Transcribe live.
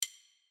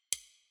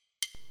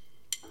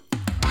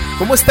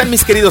¿Cómo están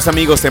mis queridos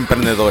amigos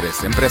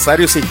emprendedores,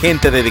 empresarios y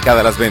gente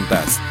dedicada a las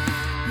ventas?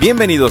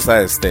 Bienvenidos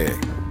a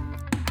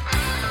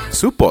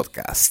su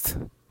podcast.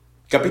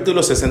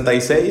 Capítulo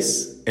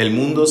 66, el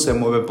mundo se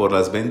mueve por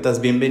las ventas.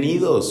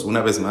 Bienvenidos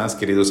una vez más,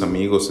 queridos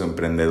amigos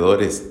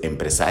emprendedores,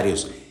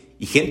 empresarios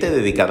y gente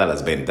dedicada a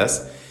las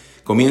ventas.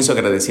 Comienzo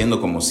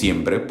agradeciendo como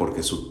siempre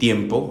porque su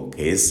tiempo,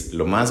 que es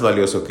lo más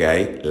valioso que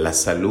hay, la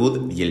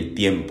salud y el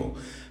tiempo.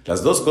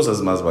 Las dos cosas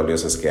más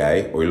valiosas que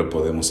hay, hoy lo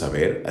podemos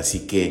saber,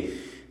 así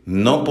que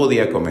no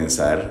podía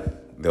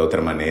comenzar de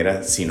otra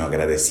manera sino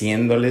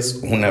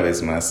agradeciéndoles una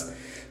vez más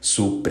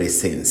su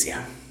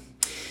presencia.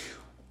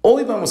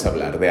 Hoy vamos a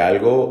hablar de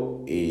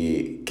algo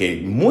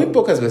que muy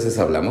pocas veces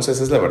hablamos,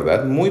 esa es la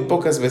verdad, muy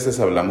pocas veces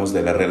hablamos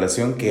de la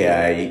relación que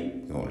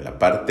hay con la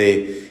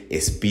parte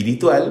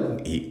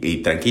espiritual y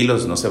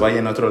tranquilos, no se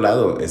vayan a otro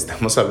lado,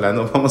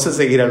 vamos a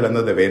seguir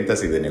hablando de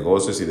ventas y de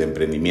negocios y de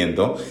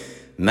emprendimiento.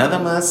 Nada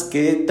más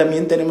que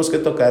también tenemos que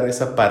tocar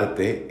esa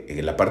parte,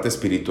 la parte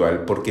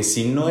espiritual, porque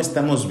si no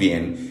estamos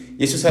bien,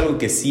 y eso es algo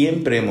que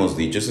siempre hemos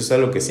dicho, eso es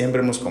algo que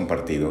siempre hemos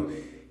compartido,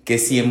 que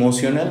si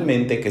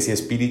emocionalmente, que si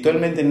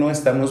espiritualmente no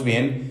estamos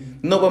bien,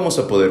 no vamos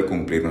a poder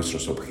cumplir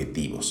nuestros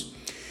objetivos.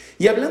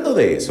 Y hablando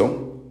de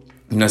eso,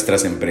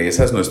 nuestras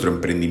empresas, nuestro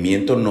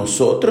emprendimiento,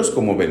 nosotros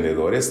como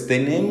vendedores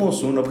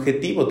tenemos un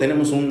objetivo,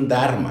 tenemos un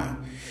Dharma.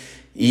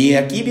 Y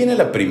aquí viene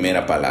la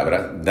primera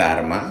palabra,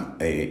 Dharma,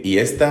 y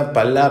esta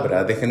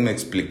palabra, déjenme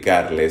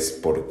explicarles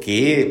por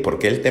qué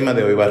el tema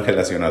de hoy va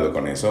relacionado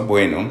con eso.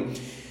 Bueno,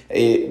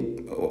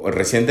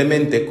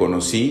 recientemente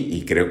conocí,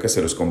 y creo que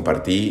se los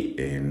compartí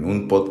en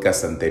un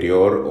podcast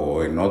anterior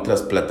o en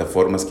otras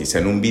plataformas, quizá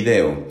en un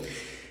video,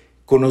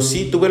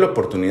 tuve la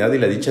oportunidad y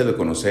la dicha de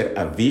conocer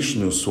a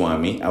Vishnu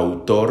Swami,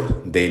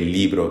 autor del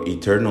libro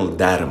Eternal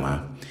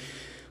Dharma,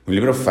 un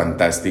libro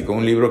fantástico,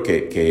 un libro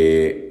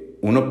que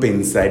uno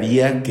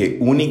pensaría que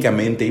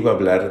únicamente iba a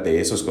hablar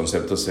de esos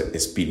conceptos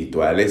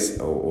espirituales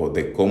o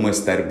de cómo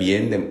estar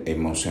bien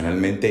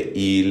emocionalmente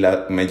y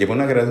me llevó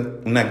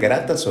una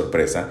grata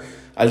sorpresa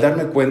al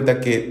darme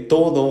cuenta que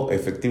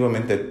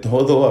efectivamente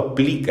todo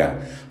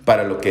aplica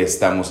para lo que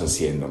estamos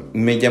haciendo.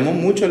 Me llamó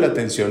mucho la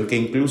atención que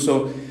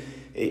incluso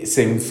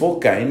se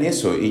enfoca en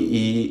eso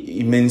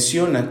y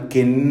menciona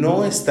que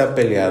no está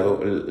peleado,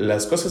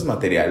 las cosas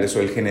materiales o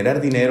el generar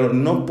dinero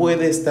no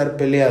puede estar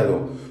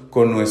peleado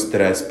con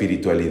nuestra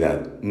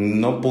espiritualidad.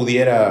 No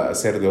pudiera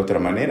ser de otra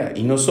manera.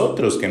 Y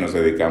nosotros que nos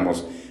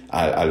dedicamos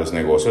a los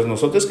negocios,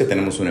 nosotros que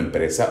tenemos una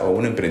empresa o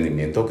un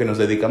emprendimiento que nos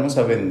dedicamos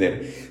a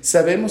vender,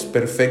 sabemos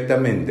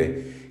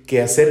perfectamente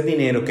que hacer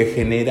dinero, que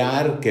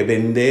generar, que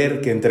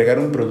vender, que entregar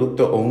un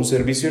producto o un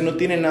servicio no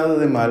tiene nada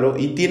de malo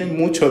y tiene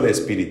mucho de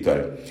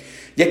espiritual.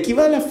 Y aquí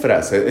va la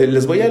frase,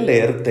 les voy a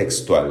leer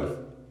textual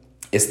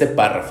este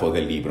párrafo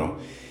del libro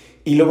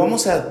y lo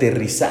vamos a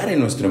aterrizar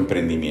en nuestro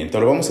emprendimiento,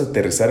 lo vamos a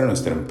aterrizar en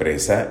nuestra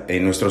empresa,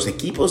 en nuestros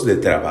equipos de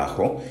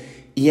trabajo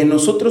y en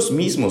nosotros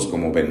mismos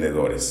como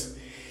vendedores.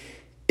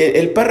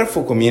 El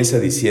párrafo comienza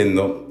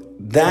diciendo,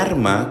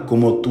 Dharma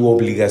como tu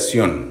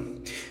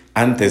obligación.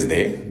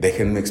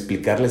 Déjenme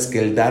explicarles que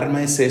el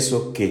Dharma es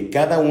eso que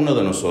cada uno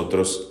de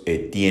nosotros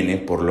tiene,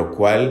 por lo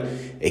cual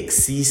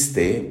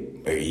existe.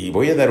 Y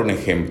voy a dar un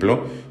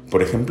ejemplo,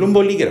 por ejemplo un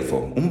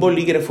bolígrafo. Un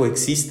bolígrafo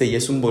existe y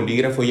es un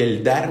bolígrafo y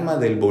el Dharma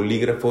del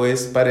bolígrafo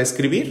es para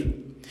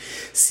escribir.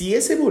 Si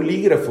ese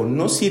bolígrafo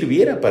no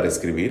sirviera para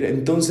escribir,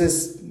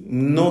 entonces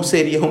no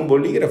sería un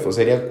bolígrafo,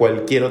 sería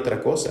cualquier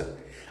otra cosa.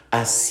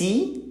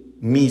 Así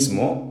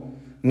mismo,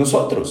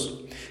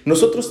 nosotros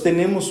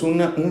tenemos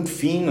un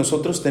fin,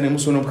 nosotros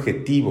tenemos un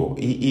objetivo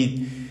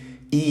y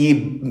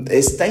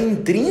está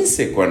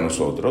intrínseco a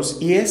nosotros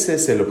y ese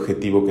es el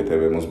objetivo que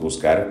debemos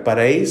buscar.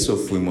 Para eso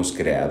fuimos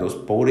creados,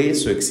 por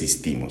eso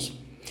existimos.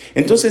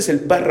 Entonces el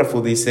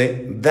párrafo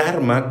dice,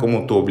 Dharma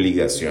como tu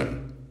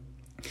obligación.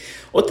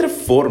 Otra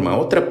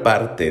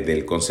parte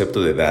del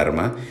concepto de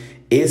Dharma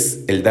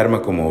es el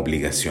Dharma como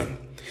obligación.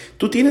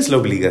 Tú tienes la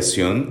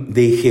obligación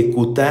de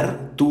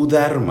ejecutar tu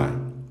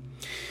Dharma.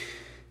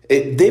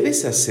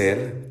 Debes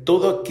hacer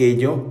todo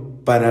aquello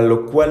para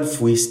lo cual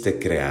fuiste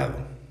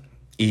creado.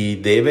 Y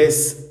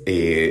debes,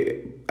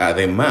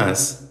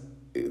 además,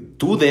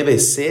 tú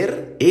debes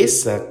ser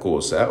esa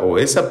cosa o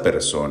esa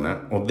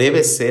persona o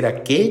debes ser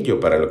aquello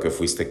para lo que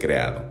fuiste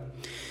creado.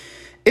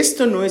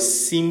 Esto no es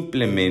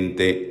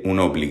simplemente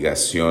una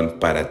obligación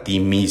para ti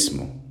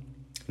mismo.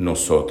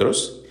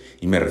 Nosotros,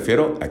 y me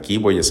refiero, aquí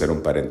voy a hacer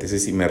un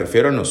paréntesis, y me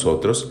refiero a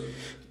nosotros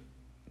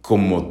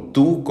como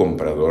tu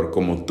comprador,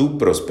 como tu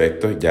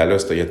prospecto, ya lo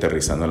estoy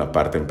aterrizando en la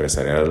parte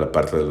empresarial, en la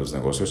parte de los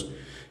negocios.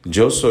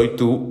 Yo soy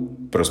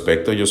tu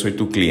prospecto, yo soy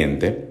tu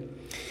cliente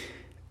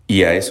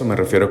y a eso me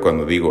refiero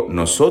cuando digo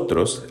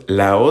nosotros,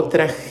 la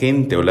otra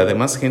gente o la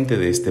demás gente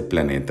de este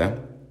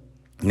planeta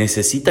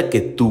necesita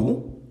que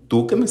tú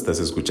que me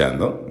estás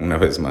escuchando, una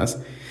vez más,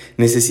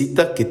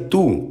 necesita que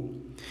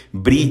tú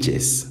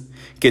brilles,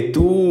 que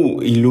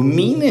tú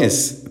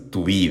ilumines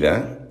tu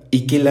vida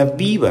y que la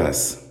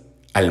vivas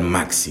al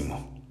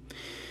máximo.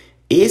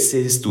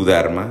 Ese es tu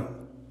Dharma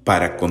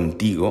para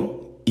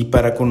contigo y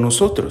para con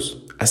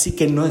nosotros. Así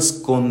que no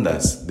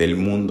escondas del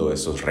mundo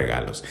esos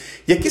regalos.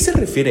 ¿Y a qué se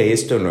refiere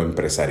esto en lo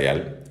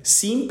empresarial?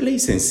 Simple y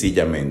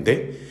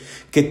sencillamente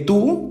que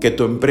tú, que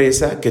tu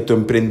empresa, que tu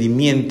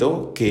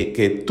emprendimiento,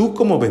 que tú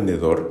como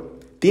vendedor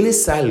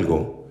tienes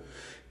algo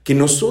que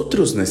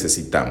nosotros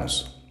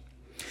necesitamos.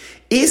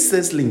 Esa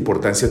es la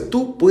importancia.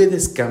 Tú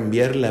puedes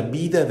cambiar la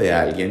vida de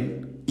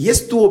alguien y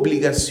es tu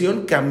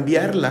obligación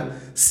cambiarla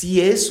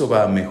si eso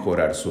va a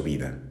mejorar su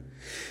vida.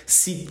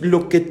 Si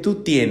lo que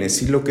tú tienes,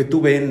 si lo que tú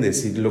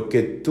vendes, si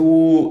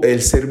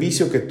el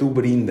servicio que tú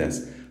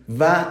brindas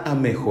va a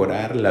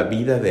mejorar la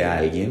vida de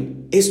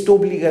alguien, es tu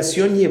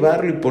obligación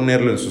llevarlo y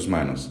ponerlo en sus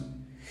manos.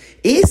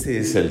 Ese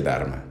es el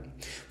Dharma.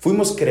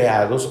 Fuimos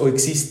creados o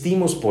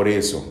existimos por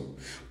eso.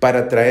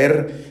 Para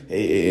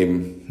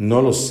traer,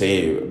 no lo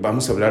sé,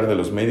 vamos a hablar de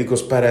los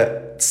médicos,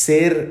 para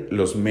ser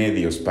los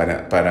medios,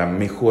 para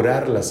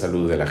mejorar la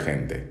salud de la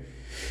gente.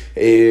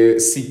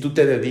 Si tú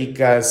te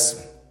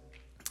dedicas,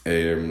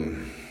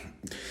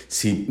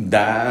 si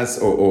das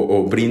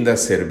o brindas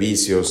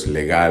servicios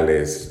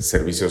legales,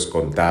 servicios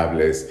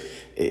contables,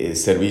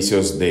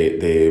 servicios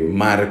de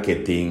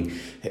marketing,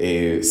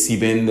 si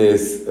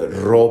vendes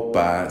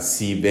ropa,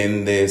 si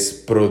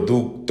vendes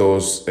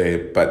productos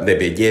de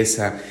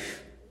belleza,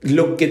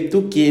 lo que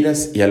tú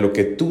quieras y a lo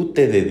que tú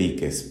te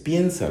dediques,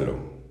 piénsalo.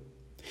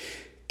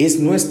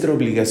 Es nuestra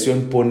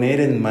obligación poner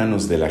en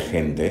manos de la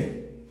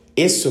gente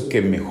eso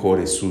que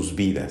mejore sus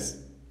vidas.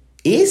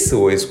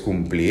 Eso es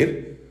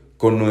cumplir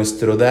con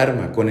nuestro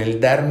Dharma, con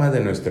el Dharma de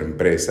nuestra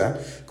empresa,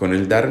 con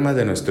el Dharma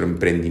de nuestro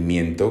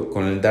emprendimiento,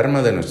 con el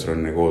Dharma de nuestro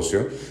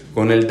negocio,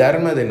 con el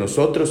Dharma de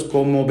nosotros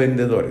como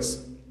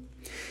vendedores.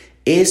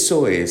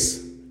 Eso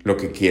es lo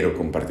que quiero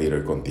compartir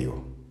hoy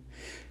contigo.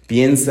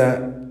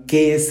 Piensa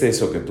qué es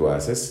eso que tú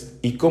haces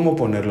y cómo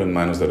ponerlo en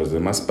manos de los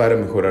demás para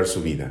mejorar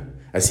su vida.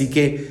 Así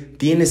que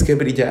tienes que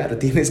brillar,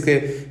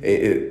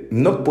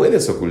 no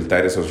puedes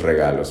ocultar esos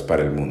regalos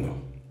para el mundo.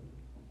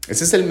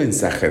 Ese es el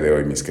mensaje de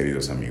hoy, mis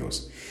queridos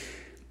amigos.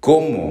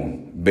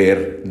 Cómo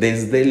ver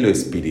desde lo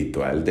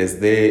espiritual,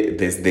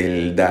 desde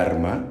el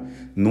Dharma,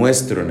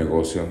 nuestro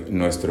negocio,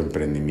 nuestro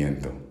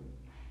emprendimiento.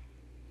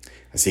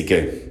 Así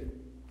que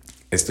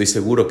estoy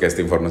seguro que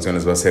esta información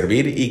les va a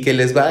servir y que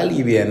les va a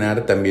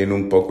alivianar también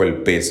un poco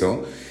el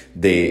peso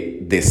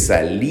de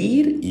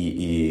salir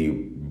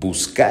y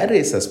buscar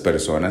esas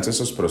personas,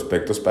 esos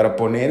prospectos para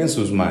poner en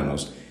sus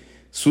manos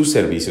sus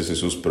servicios y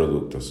sus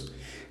productos.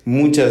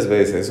 Muchas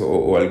veces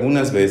o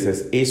algunas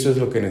veces eso es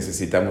lo que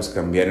necesitamos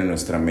cambiar en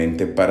nuestra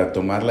mente para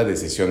tomar la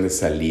decisión de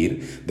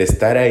salir, de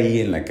estar ahí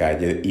en la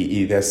calle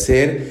y de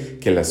hacer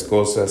que las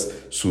cosas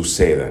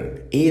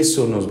sucedan.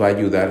 Eso nos va a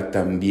ayudar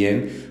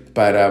también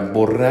para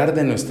borrar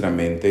de nuestra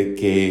mente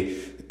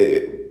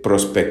que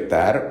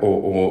prospectar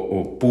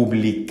o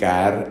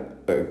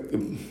publicar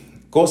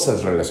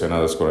cosas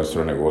relacionadas con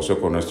nuestro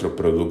negocio, con nuestro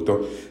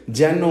producto,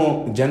 ya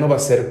no va a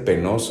ser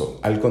penoso.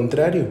 Al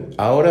contrario,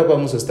 ahora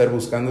vamos a estar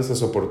buscando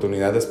esas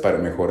oportunidades para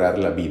mejorar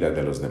la vida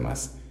de los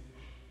demás.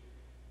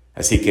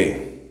 Así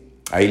que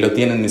ahí lo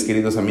tienen, mis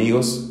queridos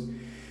amigos.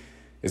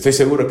 Estoy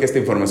seguro que esta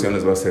información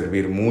les va a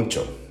servir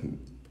mucho.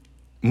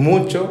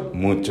 Mucho,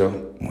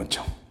 mucho,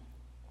 mucho.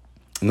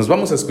 Nos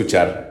vamos a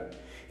escuchar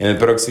en el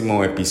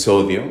próximo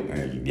episodio,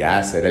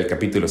 ya será el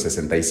capítulo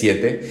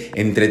 67.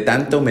 Entre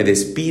tanto, me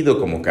despido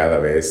como cada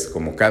vez,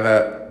 como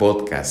cada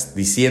podcast,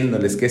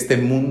 diciéndoles que este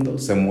mundo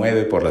se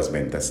mueve por las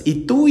ventas.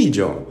 Y tú y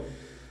yo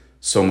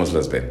somos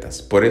las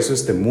ventas. Por eso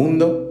este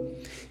mundo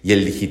y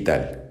el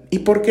digital, y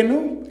por qué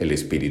no, el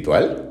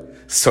espiritual,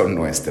 son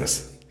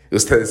nuestros.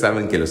 Ustedes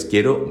saben que los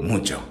quiero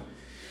mucho.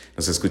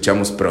 Nos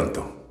escuchamos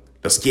pronto.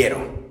 Los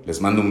quiero.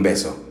 Les mando un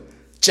beso.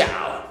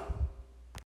 ¡Chao!